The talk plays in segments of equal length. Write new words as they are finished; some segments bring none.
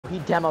He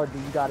demoed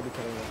me, you gotta be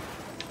kidding me.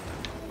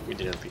 We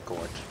didn't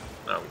record.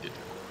 No, we didn't.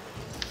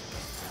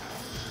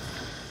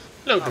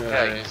 Hello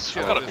guys.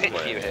 I've got a pitch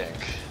for you here.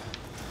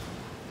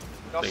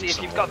 Obviously,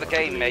 if you've got the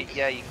game, mate,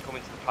 yeah, you can come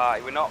into the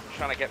party. We're not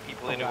trying to get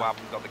people in who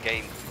haven't got the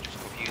game. It just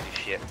confuses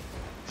shit.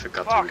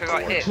 Forgot Fuck, to I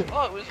record. got hit.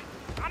 Oh, it was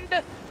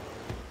under.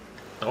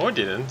 No, I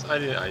didn't. I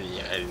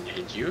didn't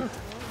hit you.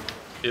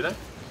 Did I?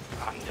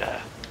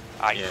 Under.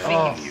 I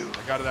Yeah. see you.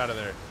 I got it out of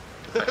there.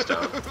 Nice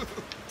job.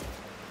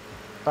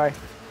 Sorry.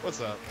 What's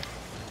up?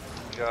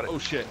 You got it. Oh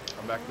shit!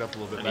 I'm backing up a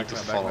little bit. I need to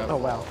Backing follow. up. Oh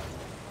wow.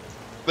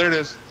 There it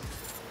is.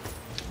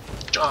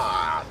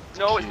 Ah,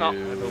 No, it's not.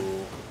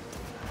 you.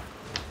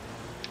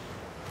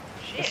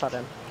 I Shit. shot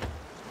him.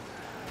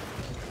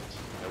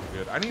 That was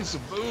good. I need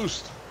some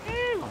boost.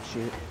 Oh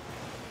shoot.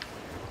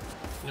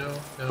 No, no,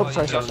 Oh,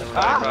 sorry, no, sorry. no,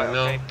 Ah, no, right,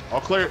 no. okay.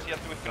 All clear. If you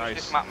have to finish Nice.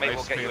 this map, mate, Nice,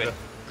 we'll get you in. Panda.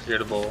 Clear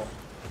the ball.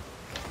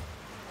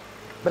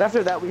 But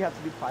after that, we have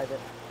to do private.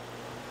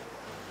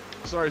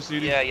 Sorry,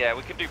 CD. Yeah,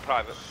 we can do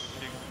private.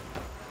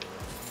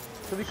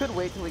 So we could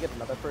wait till we get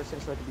another person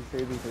so it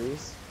could be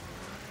 3v3s.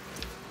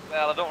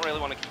 Well, I don't really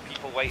want to keep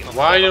people waiting on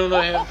Why the don't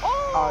I have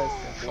Oh,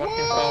 it's true.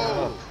 fucking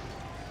power up?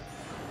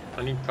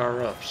 I need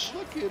power ups.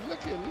 Look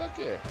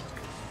it.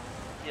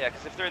 Yeah,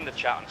 because if they're in the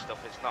chat and stuff,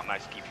 it's not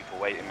nice to keep people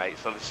waiting, mate.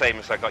 So the same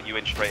as I got you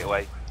in straight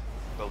away.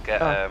 We'll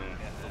get other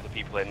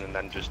people in and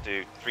then just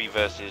do 3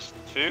 versus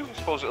 2, I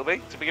suppose it'll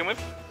be, to begin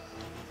with.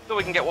 So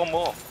we can get one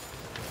more.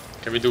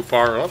 Can we do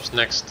power ups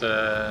next?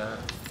 Next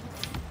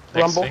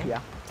Rumble, thing?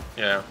 yeah.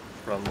 Yeah,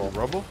 rumble.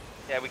 Rumble?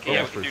 Yeah, we can,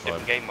 Yeah, we can do pretty fun.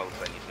 different game modes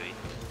then, you see.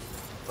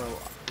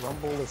 Bro,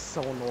 Rumble is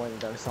so annoying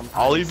though sometimes.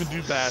 I'll even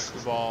do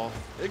basketball.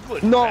 It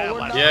glitched No, bad we're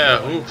last not. Yeah,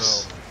 time,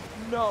 hoops.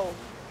 No.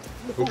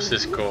 Hoops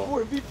is cool.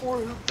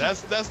 4v4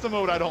 hoops. That's the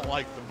mode I don't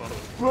like the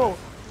most. Bro,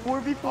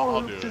 4v4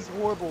 I'll hoops do is it.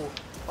 horrible.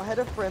 I had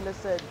a friend that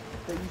said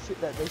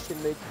that they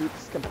should make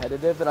hoops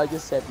competitive, and I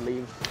just said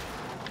leave.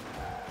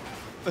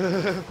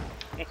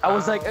 I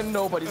was like, and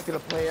nobody's gonna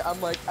play it.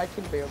 I'm like, I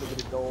can barely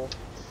get a goal.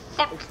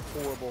 Fuck. It's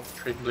horrible.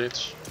 Trick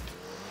blitz.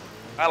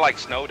 I like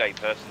Snow Day,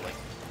 personally.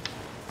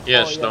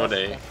 Yeah, Oh, yeah, snow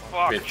that's- day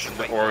Fuck, with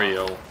the wait.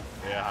 Oreo.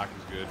 Yeah,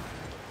 hockey's good.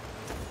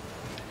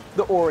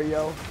 The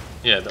Oreo.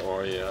 Yeah, the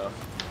Oreo.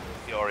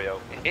 The Oreo.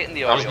 Hitting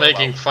the Oreo. I was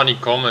making well. funny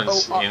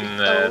comments Oh,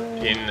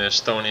 in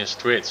Stony's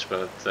Twitch,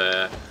 but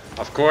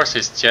of course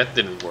his chat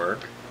didn't work.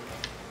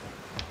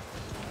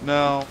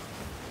 No.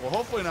 Well,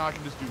 hopefully now I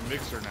can just do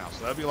Mixer now,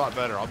 so that'd be a lot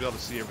better. I'll be able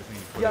to see everything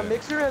you put Yeah, in.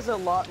 Mixer has a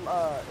lot.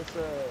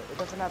 It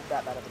doesn't have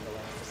that bad of a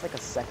delay. It's like a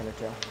second or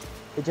two.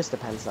 It just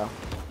depends though.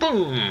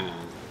 Boom!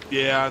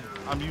 Yeah,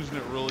 I'm using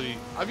it really.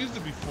 I've used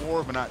it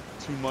before, but not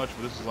too much.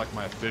 But this is like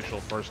my official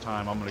first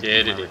time. I'm gonna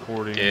Get keep it my in.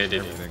 recording Get and it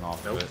in. everything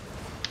off Nope. of it.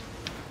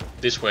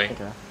 This way.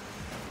 Okay.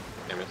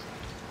 Damn it.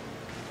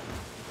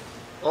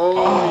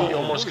 Oh, you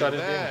Oh, almost look got at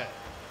it that.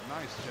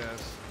 Nice,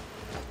 Chess.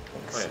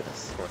 in. Thanks. Oh yeah,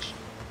 of course.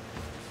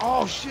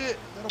 Oh shit!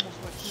 That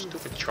almost went through.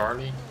 Stupid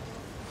Charlie.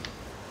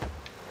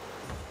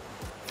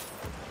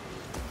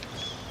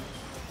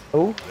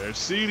 Oh, There's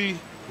CD.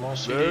 Come on,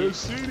 CD. There's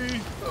CD.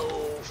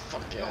 Oh,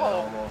 fuck yeah, Oh.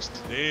 almost.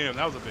 Damn,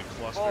 that was a big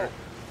cluster.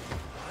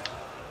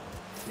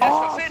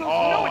 Yes, that's it. so Oh,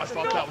 No, I it's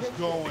thought not. that was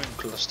going.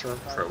 Cluster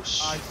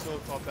pros. I still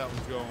thought that was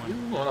You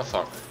going.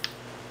 motherfucker.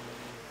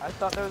 I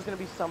thought there was gonna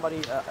be somebody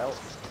else,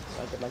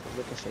 so I could like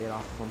ricochet it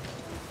off of them.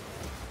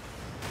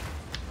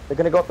 They're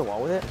gonna go up the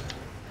wall with it.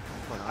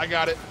 I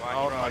got it. Why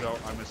Oh you no, I trying?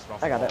 don't. I missed it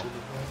off. I got the it.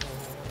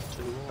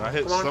 wall. I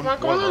hit Come on, some come on,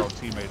 come one of on. our own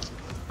teammates.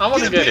 I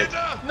want to Get get it, it.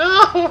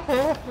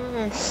 Panda!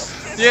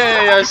 No!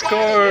 Yay, I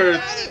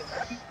scored!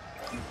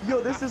 Yo,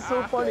 this is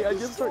so funny. I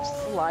just start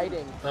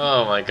sliding.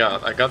 Oh my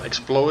god, I got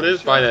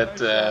exploded by that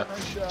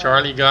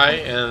Charlie guy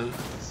and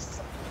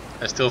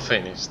I still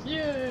finished.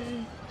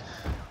 Yay!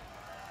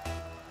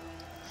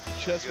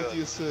 Chess with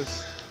the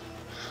assist.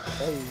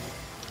 Hey.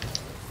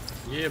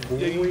 Yeah,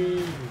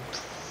 boy!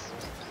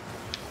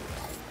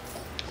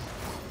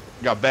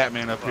 Got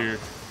Batman up here.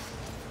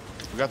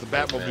 We got the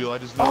Batmobile. I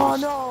just Oh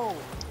noticed. no!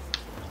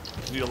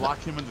 Need to lock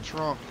him in the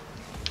trunk.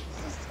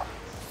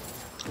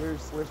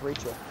 Where's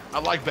Rachel? I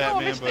like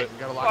Batman, missed but it. we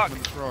gotta lock Fuck. him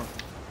in the trunk.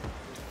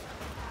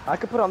 I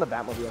could put on the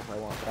Batmobile if I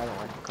want, but I don't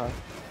like the car.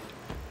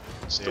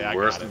 It's Yeah, the I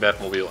worst got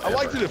Batmobile ever. I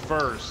liked it at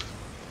first,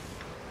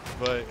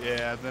 but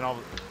yeah, then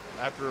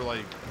after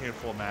like a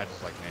handful of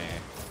matches, like nah.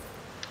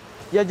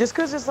 Yeah, just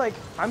cause it's like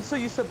I'm so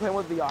used to playing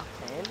with the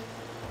Octane,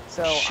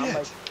 so I'm Shit.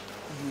 like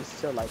used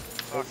to like.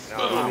 Fuck it's no,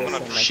 serious I'm gonna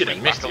and, like, shit, I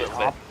back missed a it. little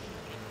bit.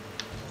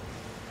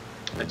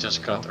 I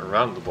just got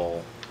around the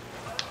ball.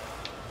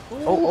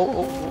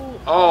 Oh.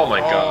 Oh my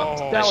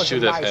god, That I was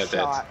should a have nice had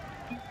shot.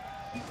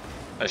 that.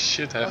 I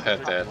should have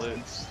had that.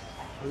 Blitz.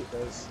 I hate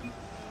those.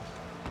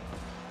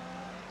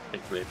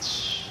 Big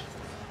blitz.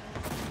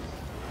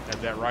 Had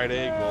that right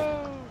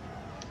angle.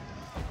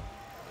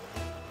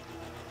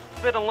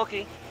 Bit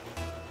unlucky.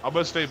 I'm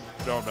gonna stay.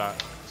 No, I'm not.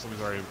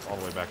 Somebody's already all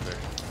the way back there.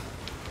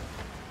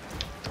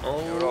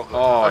 Oh,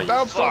 I oh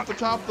bounced fuck. off the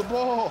top of the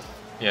ball.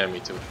 yeah, me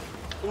too.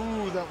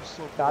 Ooh, that was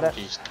so. Got it.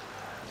 Jeez.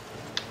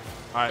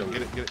 All right,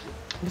 get it.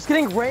 I'm just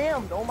getting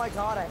rammed. Oh my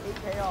god, I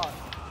hate chaos.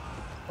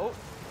 Oh,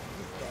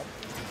 he's dead.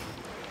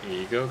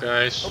 Here you go,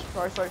 guys.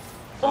 Oh, sorry.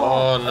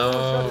 Oh, I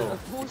no.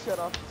 almost shut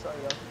off. Sorry,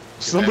 though.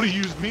 Somebody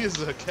used me as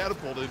a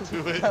catapult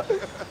into it.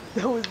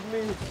 That was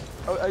me.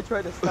 I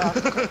tried to stop.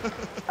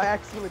 I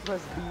accidentally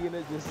pressed B and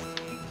it just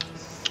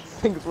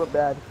things went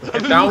bad.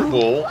 Get down,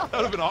 bull. That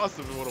would have been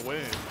awesome if it would have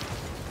win.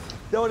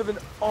 That would have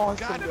been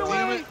awesome. Got it though.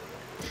 away.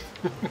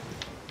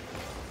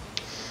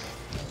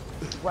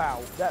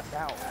 Wow, that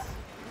bounce.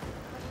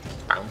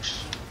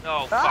 Bounce.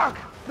 Oh, Ah, fuck.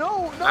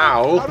 no.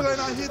 Ow. How did I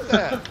not hit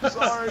that?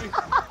 Sorry.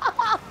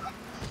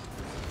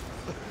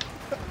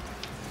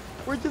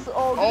 We're just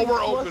all Oh, getting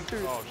we're open.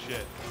 flustered. Oh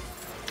shit.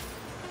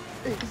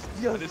 It's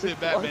just I just hit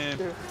Batman.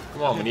 cluster.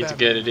 Come on, we need to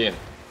get it in.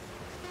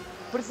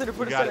 Put it center, We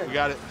put it got center. it. We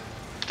got it.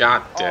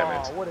 God damn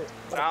Oh, it. what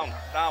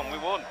Down, we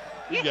won.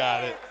 We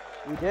got it.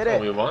 we did Oh,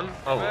 it. we won?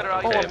 Oh, Better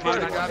okay. idea. Oh,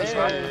 I got it.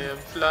 Yay, I'm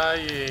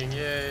flying.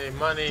 Yay,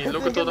 money.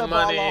 Look at all the Taking the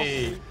ball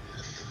money.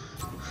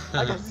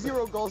 I got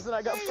 0 goals and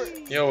I got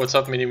first. Yo, what's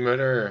up, Mini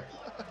Murder?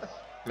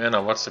 Man, I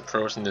watched the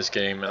pros in this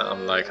game and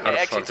I'm like, how Okay, the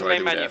exit fuck to do I main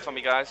do menu that? for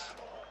me, guys.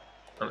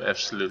 I'm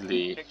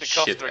absolutely Kick the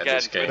shit coaster at again.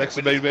 this game. Next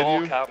to With his main ball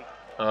menu? cam.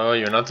 Oh,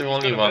 you're not the He's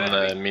only gonna one,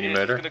 murder me. Mini He's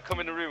Murder. gonna come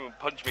in the room and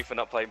punch me for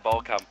not playing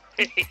ball cam.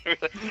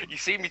 You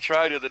see me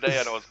try the other day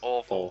and I was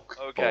awful.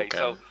 Okay,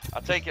 Ball so I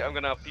take it I'm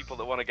gonna have people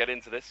that want to get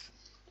into this.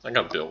 I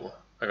got Bill.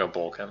 I got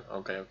ball cam.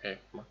 Okay,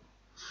 come on.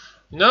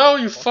 No,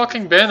 you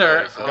fucking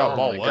banner! Sorry, Oh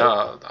ball my what?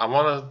 god. I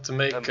wanted to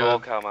make And ball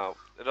cam out.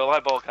 I don't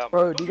like ball cam.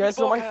 Bro, do you guys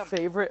know Ball my cam.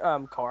 favorite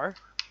car?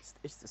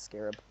 It's the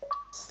Scarab.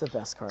 It's the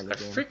best car in the I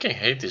game. freaking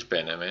hate this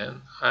banner,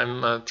 man.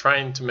 I'm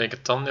trying to make a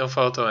thumbnail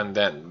photo and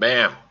then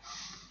BAM!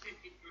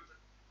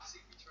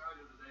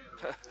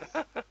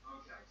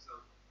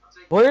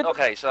 What are the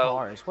Okay, so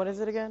cars? What is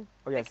it again?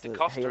 Oh yeah, it's the the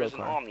Costa Halo isn't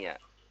car. on yet.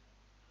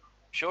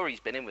 Sure, he's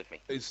been in with me.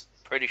 It's,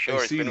 Pretty sure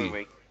he's been CD. with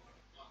me.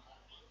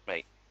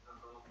 Mate,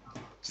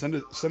 send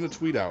a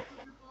tweet out.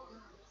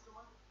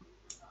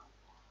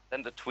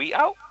 send the tweet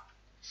out.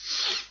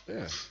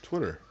 Yeah,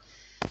 Twitter.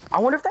 I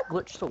wonder if that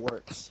glitch still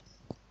works.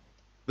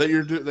 That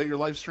you're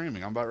live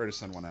streaming. I'm about ready to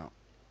send one out.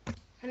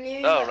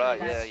 Oh right,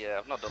 yeah.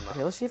 I've not done that.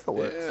 Okay, let's see if it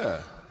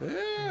works.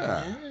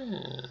 Yeah.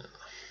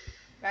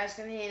 Guys,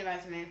 can you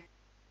invite me?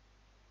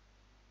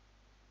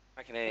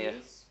 I can hear you.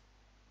 Please?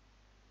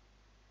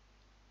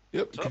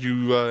 Yep. What's up? Could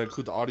you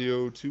include the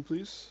audio too,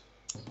 please?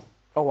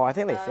 Oh well, I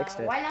think they fixed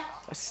it. Why not?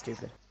 That's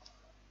stupid.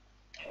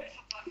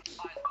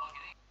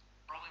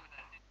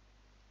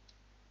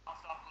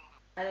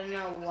 I don't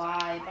know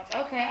why,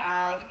 but okay,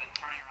 I'll...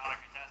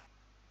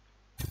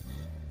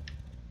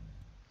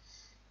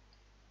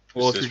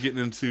 Well, Is if this you're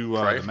getting into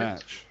the private?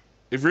 match,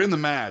 if you're in the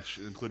match,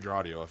 include your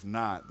audio. If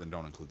not, then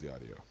don't include the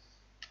audio.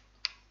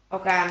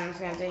 Okay, I'm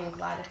just gonna think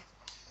about it.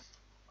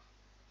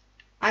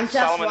 I'm just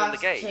Solomon in the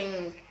gate.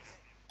 watching...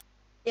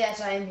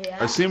 Yes, I am here.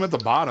 I see him at the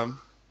bottom.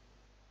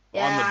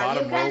 Yeah, on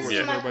the bottom you row can where see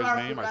it's my everybody's car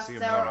name, I because see 'em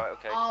they're there. Right,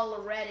 okay.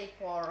 all ready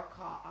for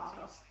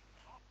cars.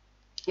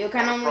 You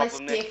can No only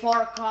problem, see Nick.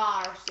 4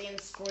 cars in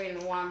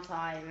screen one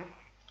time.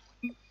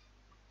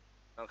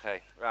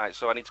 Okay, right.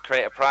 So I need to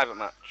create a private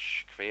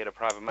match. Create a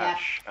private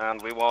match,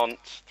 and we want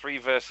 3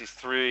 versus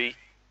 3.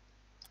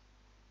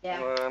 Yeah.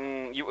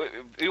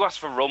 Who asked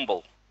for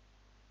Rumble?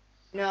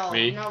 No,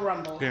 Me? no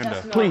rumble. Panda.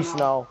 Just no Please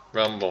rumble.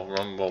 no.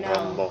 Rumble.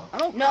 No. I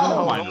don't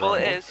No. mind Rumble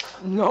it is.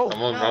 No.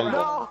 Come on, No, Rumble.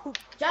 No.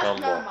 Just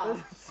Rumble.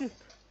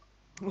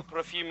 normal. Put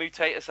a few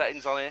mutator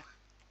settings on here.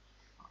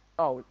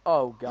 Oh I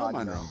don't god.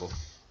 mind No. Rumble.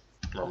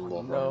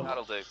 Rumble. No.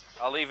 That'll do.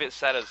 I'll leave it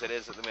set as it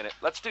is at the minute.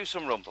 Let's do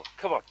some Rumble.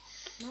 Come on.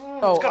 No.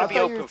 Oh, gotta I be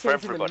thought open you were for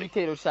changing everybody. the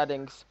mutator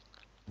settings.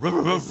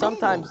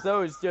 Sometimes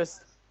those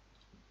just.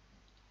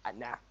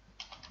 Nah.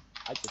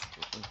 I just.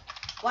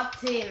 What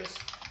teams?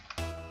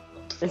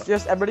 It's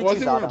just everybody Well, I choose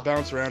think we're auto. gonna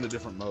bounce around to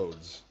different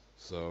modes.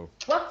 So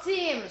What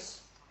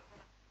teams?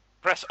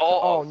 Press Oh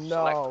auto. no.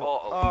 Select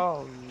auto.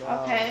 Oh no.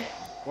 Okay.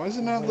 why is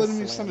it not letting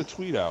me send a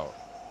tweet out?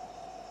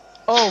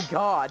 Oh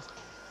god.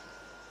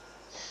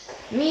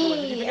 Did you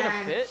Me get a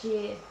and pit?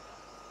 G.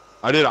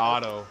 I did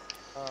auto.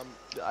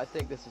 I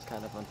think this is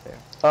kind of unfair.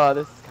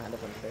 This is kind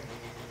of unfair.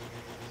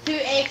 2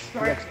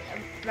 experts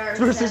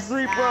Versus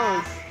 3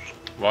 pros.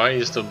 Why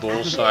is the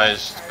bull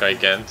size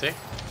gigantic?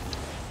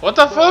 What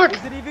the fuck?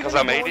 Is it even 'Cause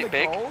gonna I made go in it the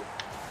big. goal?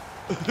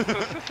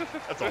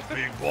 That's a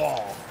big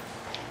ball.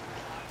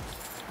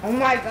 Oh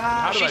my god.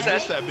 How did I She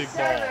miss said- that big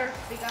ball? Servers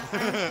because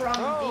I'm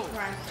from No.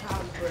 different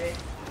country.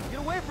 Get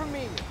away from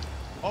me!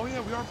 Oh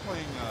yeah, we are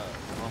playing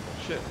Rumble.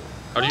 Shit.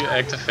 How do you There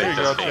activate you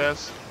go, that thing?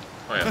 Chess.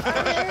 Oh yeah.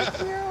 Thank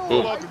you!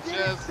 Boom. I Welcome, did it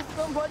Jess. to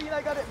somebody and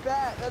I got it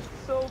back. That's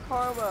so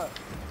karma.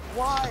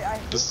 Why? I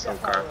hate This is so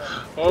that car.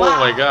 karma. Oh Wow.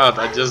 my god,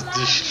 I just love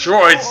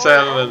destroyed you.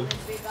 7.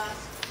 Because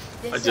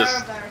the I just-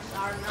 servers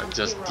are I not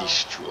just heroes. The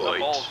destroyed.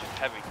 ball's just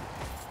heavy.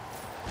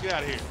 Get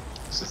out of here.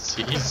 It's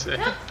easy.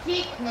 Don't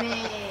kick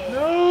me.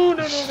 No,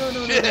 no, no, no,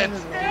 no, Shit. no,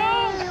 no,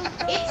 no.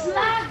 It's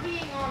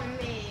lagging on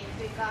me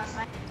because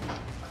I'm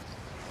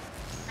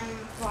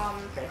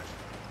from.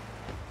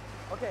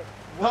 Okay.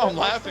 No, I'm what's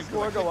laughing the 'cause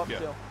score I go up kicked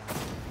to? you.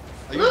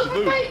 I used Look the at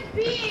boot. my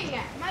ping!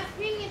 My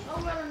ping is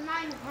over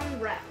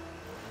 900.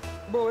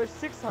 Bro, it's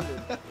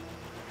 600.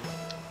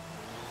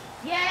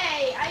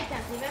 Yay! I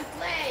can't even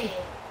play.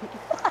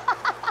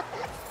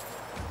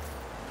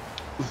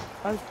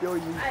 I feel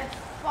you. I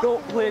Don't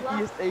fucking play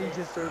love East it.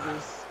 Asia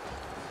servers.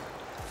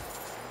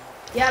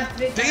 Yeah,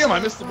 because Damn, I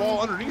I'm missed the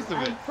ball from- underneath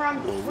of it. I'm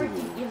from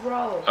freaking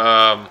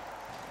Europe.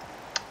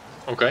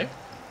 Okay.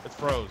 It's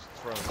froze. It's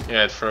froze.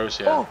 Yeah, it froze.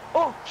 Yeah.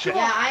 Oh, Shit.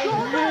 Yeah, I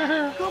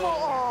know. come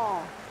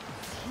on.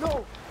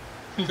 No.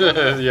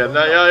 Yeah.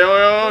 No.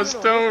 Yeah. Yo.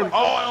 Stone.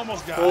 Oh, I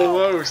almost got it.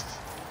 Almost.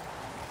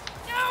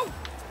 No!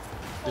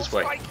 This Oh,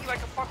 way. spiky like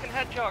a fucking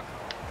hedgehog.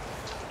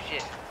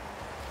 Shit.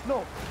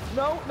 No,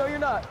 you're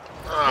not.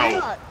 You're Ow.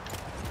 not.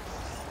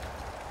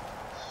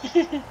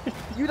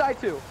 You die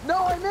too.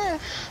 No, I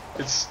missed.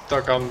 It's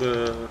stuck on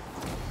the.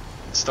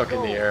 It's stuck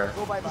in the air.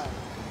 Go bye bye.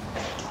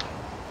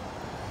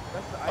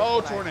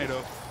 Oh,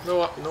 tornado.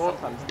 No.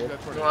 Sometimes You good.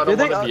 got No, I tornado. don't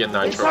want to be a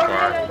nitro car.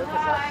 tornado.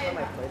 Time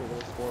I played it, it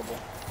was horrible.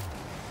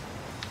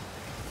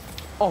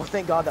 Oh,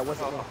 thank God that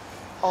wasn't me.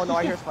 Oh no,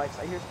 I hear spikes.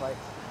 I hear spikes.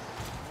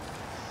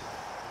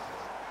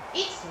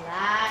 It's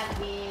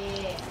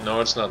laggy. No,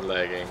 it's not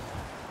lagging.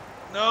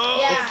 No.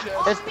 Yeah. shit.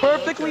 It's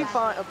perfectly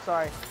fine. I'm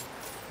sorry.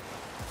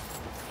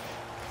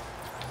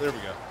 There we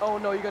go. Oh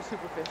no, you got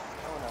super fist.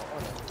 Oh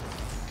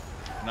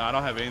no. No, I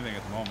don't have anything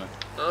at the moment.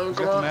 Oh, Who's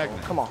come got the on.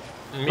 magnet? Come on.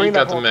 Me Bring got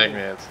that the whole thing.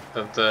 magnet.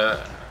 But I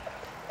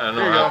don't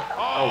There know you go. how.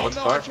 Oh, what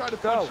no, far? I tried to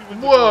Go. punch you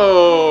with the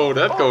Whoa,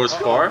 that Oh, goes oh.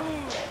 far.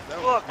 That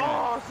was Look. funny.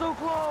 Oh, so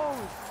close.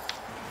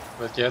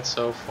 But yet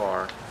so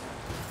far.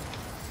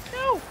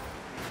 No.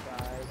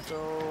 Died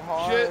so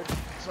hard. Shit.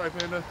 Sorry,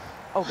 Panda.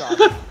 Oh God.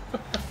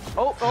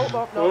 Oh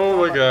no. Oh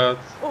my God.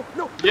 Oh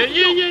no. Yeah.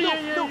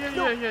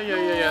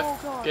 Oh,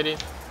 God. Get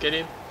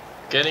in.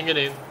 Getting it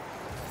in.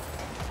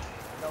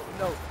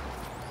 No.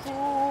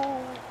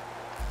 Oh.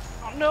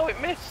 Oh no, it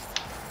missed.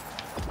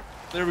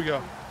 There we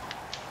go.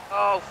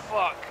 Oh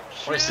fuck.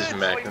 Why is this Shit,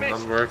 magnet I not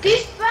missed. working?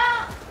 This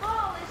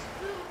ball is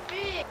too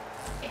big.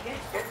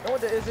 No,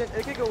 it isn't.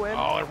 It could go in.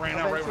 Oh, it ran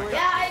out right when I Eventually. got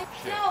Yeah, I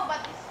Shit. know, but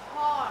it's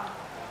hard.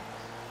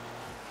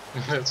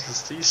 That's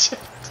just easy.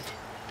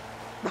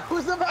 I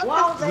was about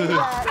Wow, to say they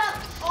that.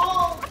 got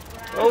all.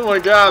 Oh my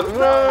God.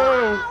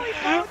 Whoa.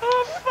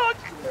 Oh fuck.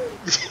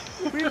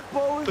 We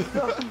both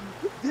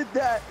did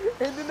that,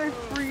 and then they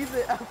freeze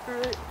it after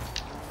it.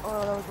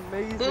 Oh, that was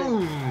amazing.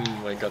 Boom.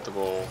 I got the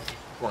ball.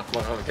 Come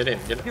on. Get in.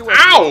 He was-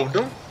 Ow!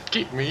 Don't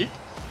kick me.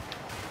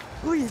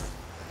 Please.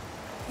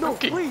 No, Don't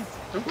kick- please.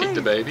 Don't please. kick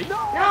the baby. No.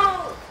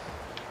 No.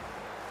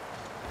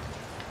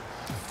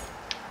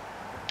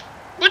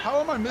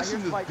 How am I missing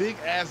hear this spikes. big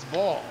ass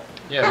ball?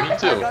 Yeah, me I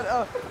too. got,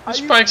 The I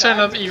used spikes are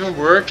not magic. even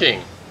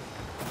working.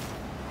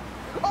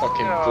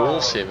 Fucking Oh.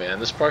 bullshit, man.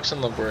 The spikes are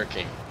not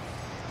working.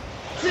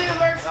 2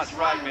 versus That's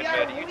right, 1. We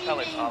Midway, are you tell him,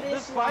 winning pal. The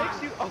this spikes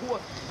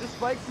one. the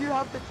spikes you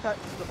have to touch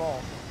the ball.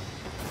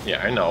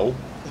 Yeah, I know.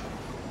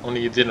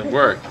 Only it didn't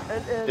work.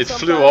 And It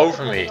flew sometimes, over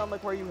depending me. on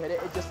like where you hit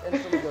it, it just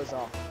instantly goes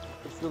off.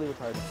 It's really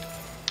retarded.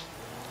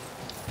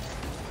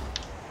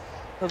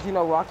 Because you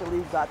know Rocket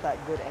League got that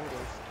good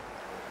angles.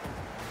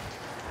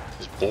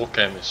 This ball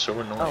cam is so Oh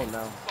annoying.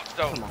 no. Fuck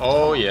stone. Come on.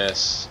 Oh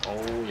yes.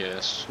 Oh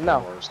yes. No.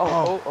 Almost.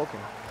 Oh, okay.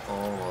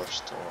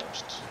 Almost.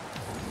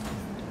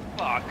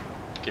 Fuck.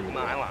 Give me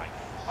My that. life.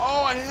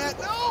 Oh, I had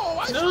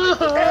no. No!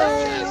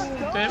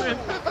 Damn it.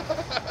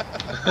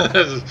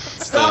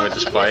 Still with the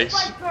spikes.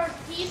 Spike first,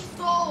 he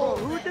Bro, stole.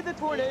 who did the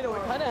tornado?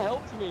 It kind of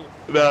helped me.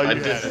 No, I you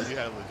did had it. it. You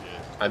had it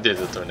legit. I did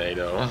the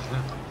tornado.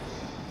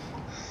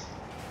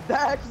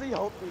 That actually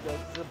helped me though,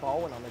 'cause the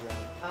ball went on the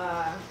ground.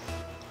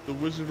 The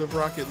Wizard of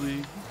Rocket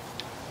League.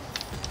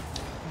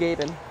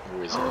 Gaben.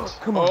 Wizard.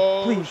 Come on,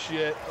 Oh please.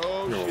 shit.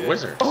 Oh You're shit. a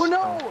wizard. Oh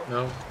no!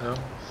 No.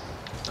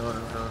 Do it.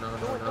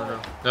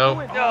 No. No. No. Oh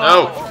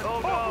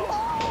no.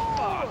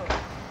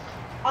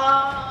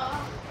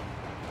 Fuck.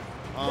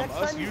 Next Us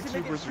time you should make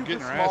it YouTubers are super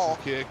getting our small.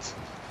 asses kicked.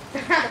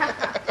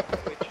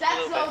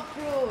 That's so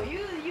true.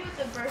 You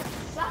YouTubers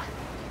suck.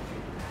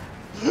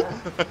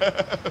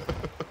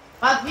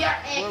 But we are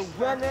experts.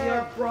 We winning.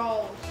 are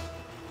pros.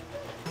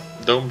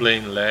 Don't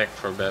blame lag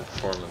for bad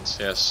performance.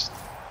 Yes.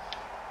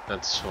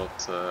 That's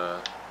what.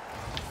 Yo,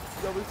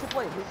 we should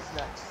play hoops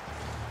next.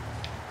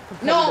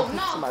 No, Competitive hoops,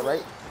 no. am I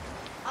right?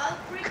 I'll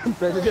freaking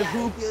Competitive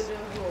play hoops. if you do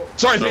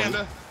hoops. Sorry, So-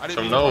 Panda. I didn't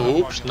So mean no to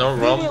hoops, fucking- no Leave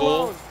me rumble.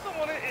 alone.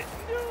 Someone no.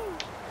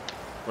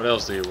 What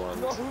else do you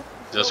want? No hoops,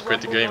 Just no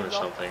quit the rumble, game no or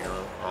something.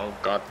 Oh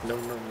god, no.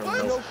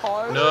 No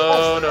cars.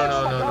 No.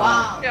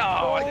 Wow. No,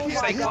 I Oh didn't my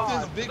say God.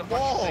 go. This big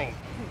ball.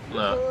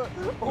 No.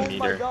 Oh my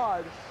neither.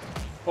 God.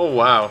 Oh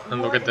wow,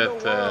 and What look at in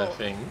the that world?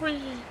 thing.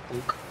 Whee.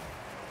 Ook.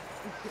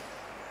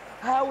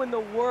 How in the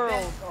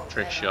world?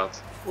 Trick shot.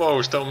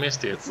 Whoa, still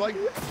missed it. It's like.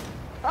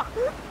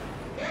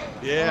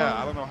 Yeah,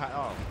 I don't know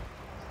how.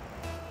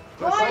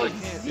 Oh. I Point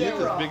can't hit this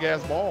zero. big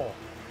ass ball.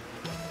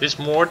 This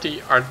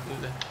Morty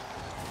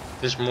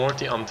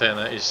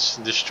antenna is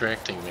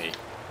distracting me.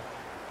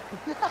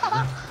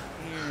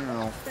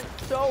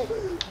 So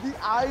the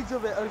eyes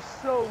of it are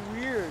so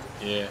weird.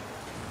 Yeah.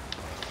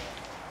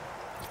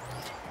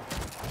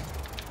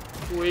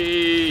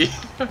 Wee.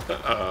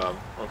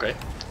 Okay.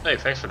 Hey,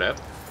 thanks for that.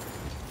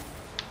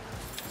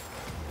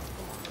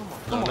 Come on.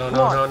 No, no, Come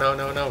no, on. no, no,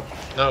 no, no,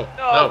 no,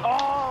 no.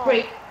 Oh!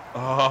 Great.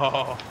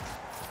 Oh.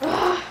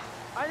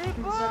 I need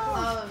So boost!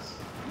 close.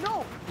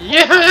 No!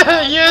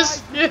 Yeah,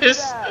 yes, Why do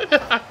yes.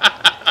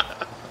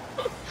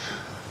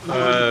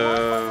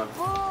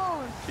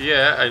 Boost!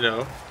 Yeah, I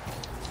know.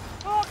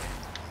 Fuck!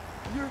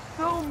 You're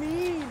so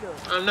mean!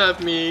 I'm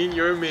not mean,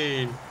 you're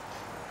mean.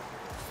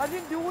 I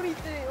didn't do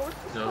anything. I was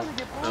just No, trying to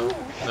get no,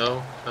 boost.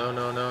 no, no,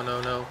 no, no,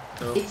 no, no,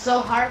 no. It's so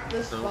hard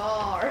to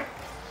score.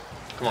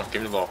 Come on,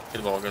 give me the ball. Get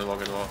the ball, get the ball,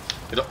 get the ball.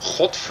 Get the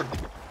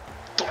Godverdomme.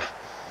 Come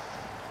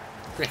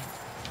here.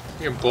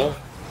 Give me a ball.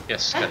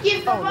 Yes, And get it.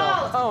 keep the Oh no.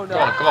 ball. Oh no.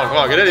 Come on, come on, come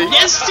on, get it.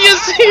 Yes,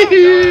 yes!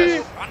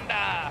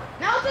 Panda!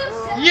 Now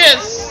the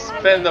Yes!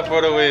 Panda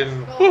for the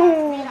win.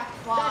 Woohoo!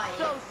 That's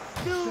so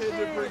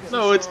stupid!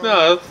 No, it's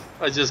not.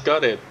 I just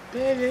got it.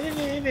 That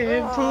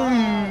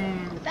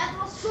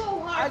was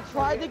so I hard.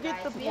 tried to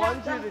get the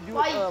plunger to do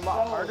it a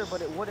lot harder,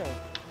 but it wouldn't.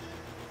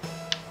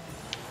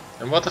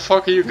 And what the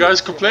fuck are you guys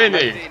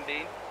complaining?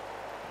 D&D.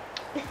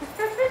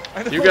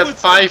 You got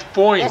 5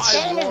 points.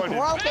 I won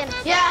it.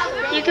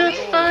 Yeah. You got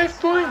 5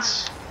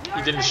 points.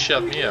 You didn't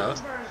shut me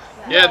out.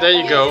 Yeah, there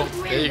you go.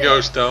 There you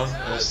go, Stone.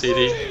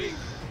 CD.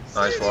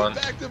 Nice one.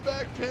 Back to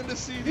back Panda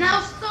CD.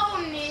 Now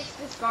Stone needs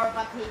to score,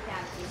 but he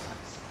can't.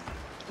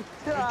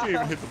 I can't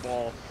even hit the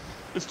ball.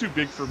 It's too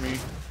big for me.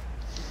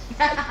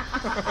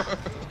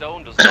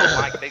 Stone does not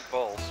like big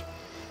balls.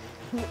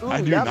 Ooh,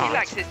 I do that not. He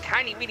likes his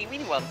tiny, mini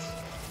ones.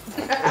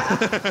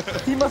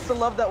 He must have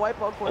loved that white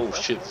ball course. Oh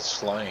shit, it's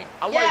flying.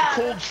 I Yeah. like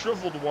cold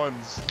shriveled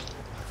ones.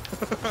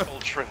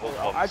 Old shriveled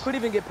ones. I couldn't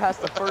even get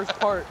past the first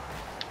part.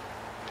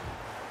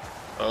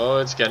 Oh,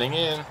 it's getting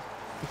in.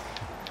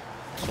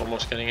 It's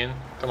almost getting in.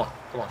 Come on,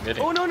 come on, get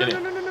in. Oh no no get no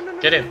in. no no no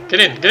no! Get in, get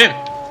in, get in!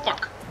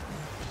 Fuck!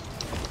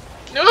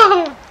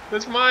 No!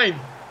 That's mine!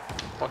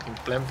 Fucking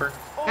plemper.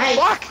 Hey.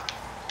 Fuck!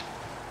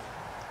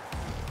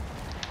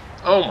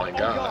 Oh my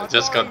god, I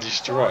just got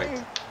destroyed.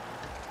 Sorry.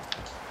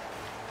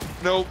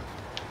 Nope.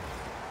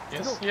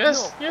 Yes, No,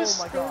 yes, no, yes!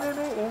 oh my No, God.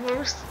 no, no,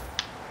 almost.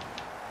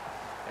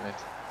 Damn it.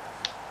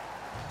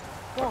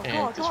 Go on, Fucking go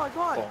on, hate this go on,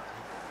 go on. ball.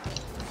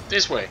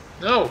 This way!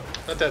 No!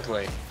 Not that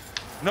way.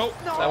 Nope.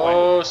 No. That way.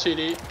 Oh,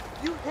 CD.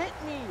 You hit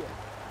me!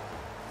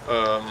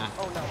 Um,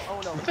 Oh no,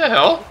 oh no. what the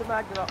hell? Get the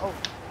magnet out. Oh.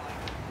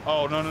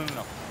 Oh, no, no, no,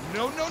 no.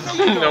 No, no, no,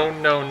 you No,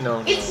 don't. no,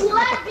 no, It's no.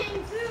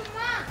 lagging too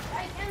much.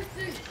 I can't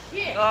do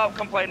shit. Oh, I'm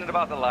complaining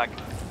about the lag.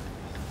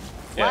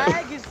 Yeah.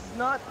 Lag is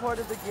not part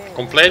of the game.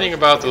 Complaining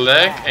about the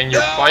lag and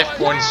you're No, 5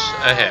 points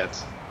yeah. ahead.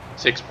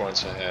 6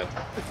 points ahead.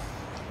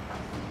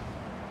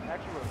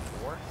 Actually,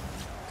 we're 4.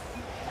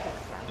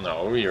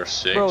 No, you're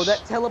 6. Bro,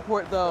 that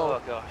teleport though.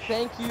 Oh gosh.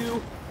 Thank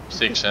you.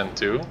 6 and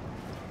 2.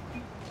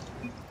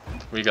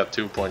 We got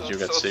 2 points, you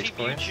got So 6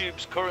 points.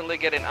 YouTube's currently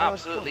getting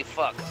absolutely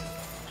fucked.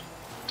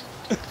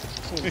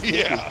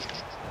 Yeah.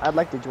 I'd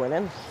like to join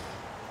in.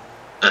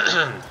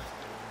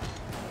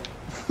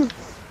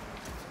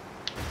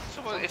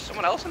 Is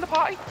someone else in the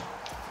party?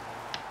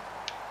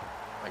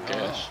 I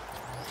guess.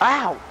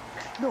 Ow!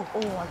 No.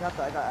 Oh, I got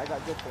that. I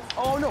got good thing.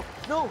 Oh no,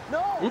 no,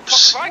 no!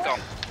 Oops. Fuck, Psyonix.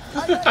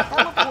 I got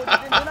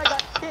teleported and then I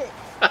got kicked.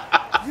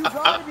 You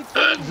gotta be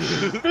kidding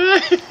me.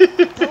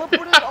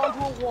 Teleported onto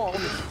a wall.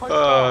 And punched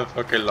Oh, I off.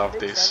 fucking love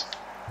Makes this. sense.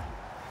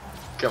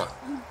 Come on.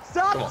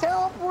 Stop Come on.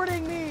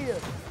 teleporting me!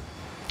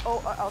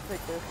 Oh, I'll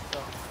take this.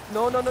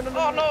 No, no, no, no, no.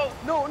 Oh, no.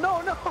 No,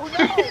 no, no,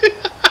 no!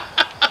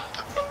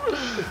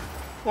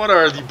 What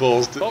are the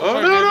balls? Oh,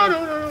 sorry, no, no, man.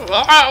 no, no, no.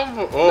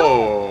 Ah,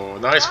 oh,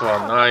 nice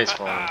one, nice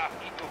one.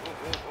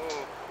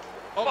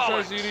 Oh,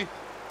 sorry, Bollocks. CD.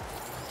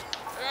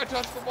 I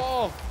touched the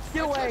ball.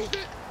 Get away! Touched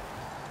it.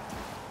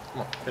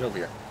 Come on, get over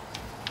here.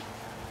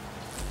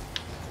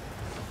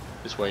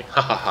 This way.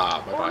 Ha ha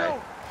ha, bye Oh, bye.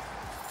 no.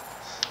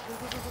 Go,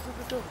 go, go, go,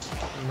 go, go.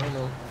 No,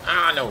 no.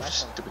 Ah, no,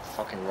 stupid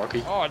fucking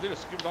Rocky. Oh, I did a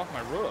skip off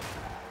my roof.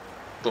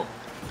 Boom.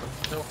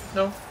 No,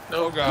 no,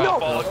 no. Oh, God. No.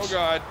 Oh,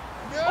 God.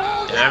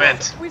 No. Damn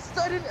it. We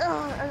started.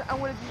 I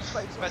wanted to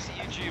fight. Messy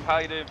YouTube, how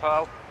you doing,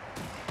 pal?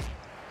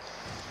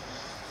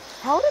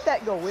 How did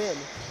that go in?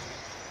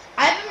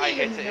 I don't I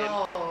even hit it in.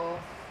 know.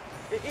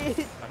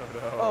 I don't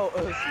know. Oh,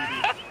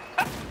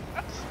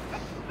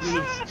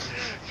 CD.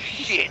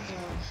 Shit.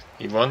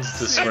 He wants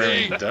to swim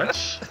in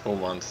Dutch? Who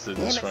wants to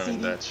Damn it, swim in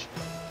CD. Dutch?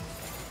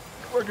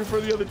 Working for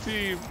the other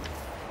team.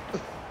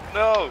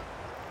 No.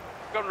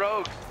 Gone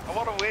rogue. I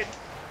want to win.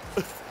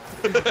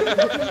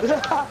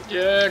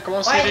 Yeah, come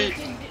on, Why CD.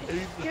 did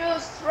you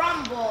just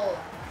rumble?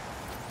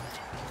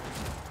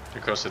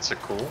 Because it's a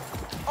cool.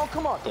 Oh,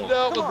 come on. Boom.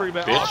 No, Come we'll on. bring it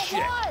back. Bitch. Oh,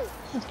 shit. Why?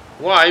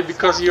 Why?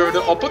 Because you're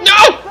the opposite.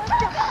 No!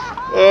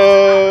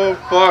 Oh,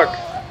 fuck.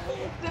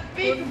 The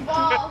big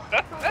ball.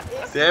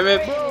 Damn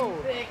it. Bro.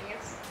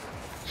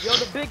 Yo,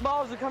 the big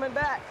balls are coming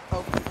back.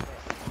 Oh,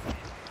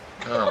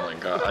 Oh my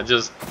god, I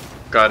just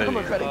got in I'm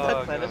gonna try to here.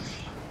 Oh, touch that. gosh.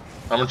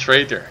 I'm a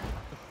traitor.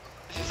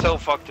 This is so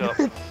fucked up.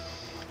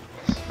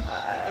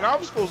 And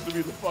I'm supposed to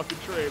be the fucking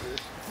traitor.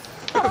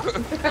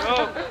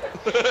 No.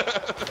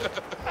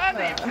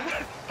 Andy,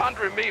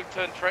 Panda and me have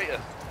turned traitor.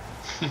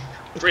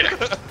 Traitor.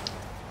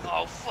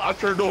 Oh, I fuck.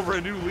 turned over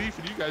a new leaf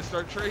and you guys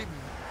start trading.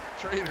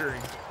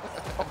 Traitoring.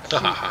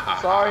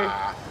 Sorry.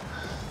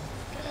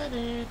 Get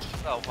it.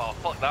 Oh, well,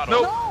 fuck that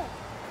Nope. up. No!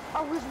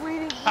 I was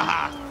waiting.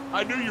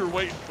 I knew you were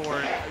waiting for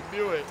it. I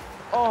knew it.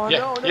 Oh, Yeah,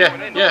 no, no, yeah,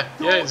 no, yeah,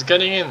 no, yeah, it's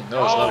getting in.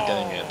 No, it's not Oh.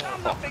 getting in.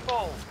 Damn that big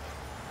ball.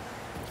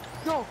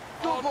 Go,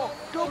 go, ball,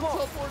 go, ball.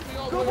 Teleport me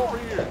all the Go way ball. over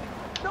here.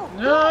 No,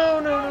 No,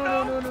 no,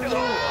 no, no, no, no,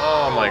 no.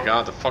 Oh my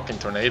god, the fucking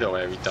tornado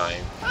every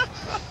time.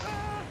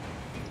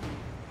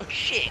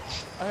 Shit.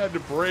 I had to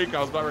brake. I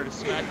was about ready to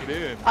smack it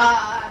in.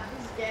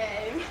 This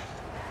game.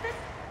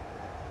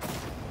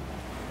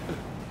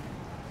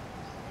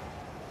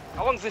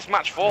 How long's this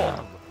match for?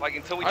 Like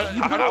until we just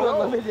You tap put out? it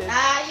unlimited. You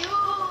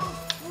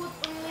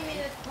put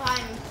unlimited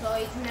time, so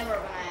it's never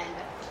gonna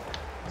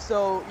end.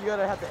 So you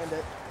gotta have to end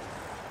it.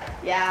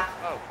 Yeah.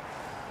 Oh.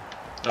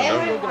 No,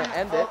 don't. We're gonna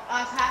end it.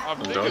 Us have I'm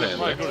to thinking Don't it end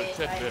might it. go to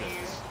 10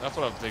 minutes. That's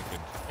what I'm thinking.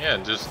 Yeah,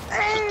 just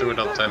do it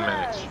on 10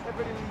 minutes.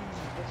 Everybody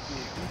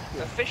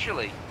leave.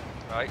 Officially,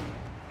 right?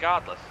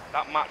 Regardless,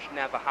 that match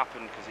never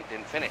happened because it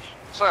didn't finish.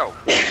 So,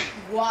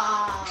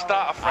 Wow.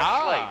 start a fresh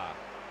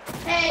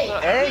slate. Hey,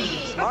 Hey,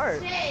 please,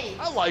 smart. Hey,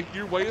 I like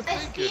your way of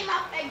let's thinking. team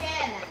up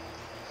again.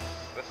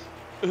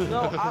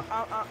 No,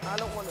 I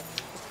don't want to.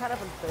 It's kind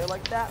of unfair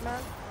like that,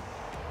 man.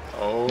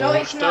 Oh, No,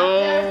 it's not.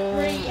 They're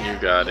Stone! free You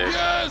got it.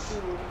 Yes!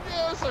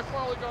 Yes, I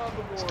finally got on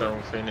the board.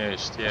 Stone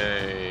finished,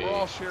 yay. We're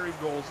all sharing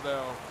goals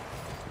now.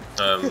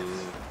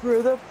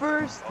 For the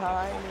first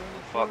time.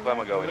 Fuck, where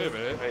am I going? Wait a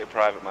minute. Create a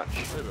private match.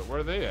 Wait a minute, where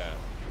are they at?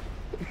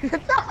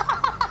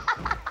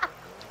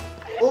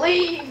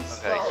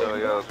 Please. Okay, so we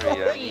go 3,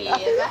 yeah. Please.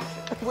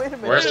 Wait a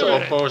minute. Where's the Wait a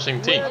minute.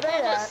 opposing team? Where are By they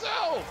at?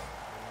 myself!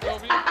 No,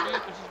 me,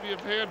 this is me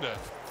and Panda.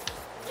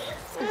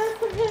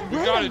 We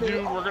Wait got a it, dude.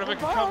 minute. We're gonna make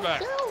a By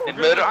comeback. ourselves. Did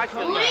Murder, I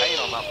feel your pain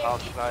on that pal,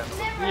 because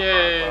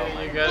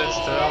Yay, you got it,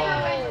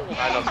 Stone.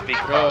 I don't speak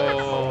about it.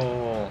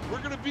 Go! We're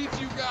gonna beat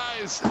you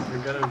guys.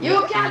 We're gonna beat You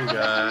you can't, because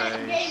guys.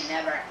 this game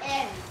never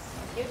ends.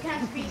 You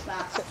can't speak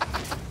that.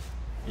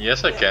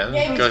 Yes, I can,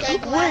 Game because is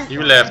going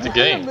you left the Wait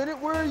a game. minute,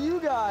 where are you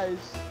guys?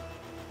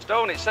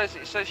 Stone, it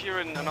says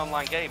you're in an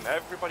online game.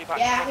 Everybody back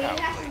Yeah, to he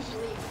the has please. to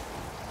leave.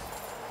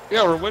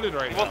 Yeah, we're winning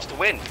right He now. wants to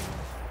win.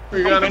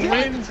 We're gonna It's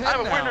win. 5 to 10 I'm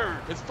a now.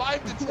 winner. It's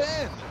 5 to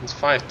 10. It's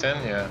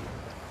 5-10, yeah.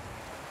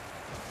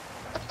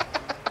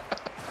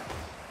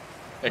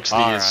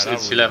 Actually, Alright,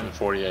 it's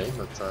 11:48,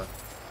 but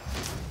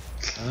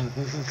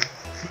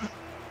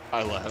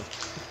I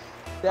left.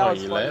 That Oh,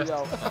 was you funny left?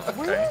 though. Okay.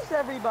 Where's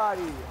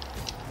everybody?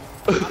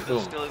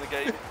 boom. Still in the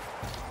game.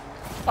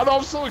 I know,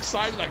 I'm so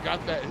excited I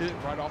got that hit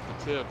right off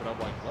the tip, and I'm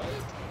like, what?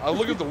 I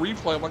look at the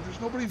replay, I'm like,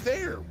 there's nobody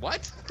there.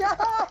 What?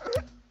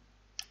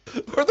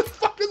 Where the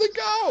fuck did they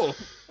go?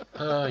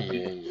 Oh,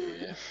 yeah,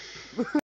 yeah.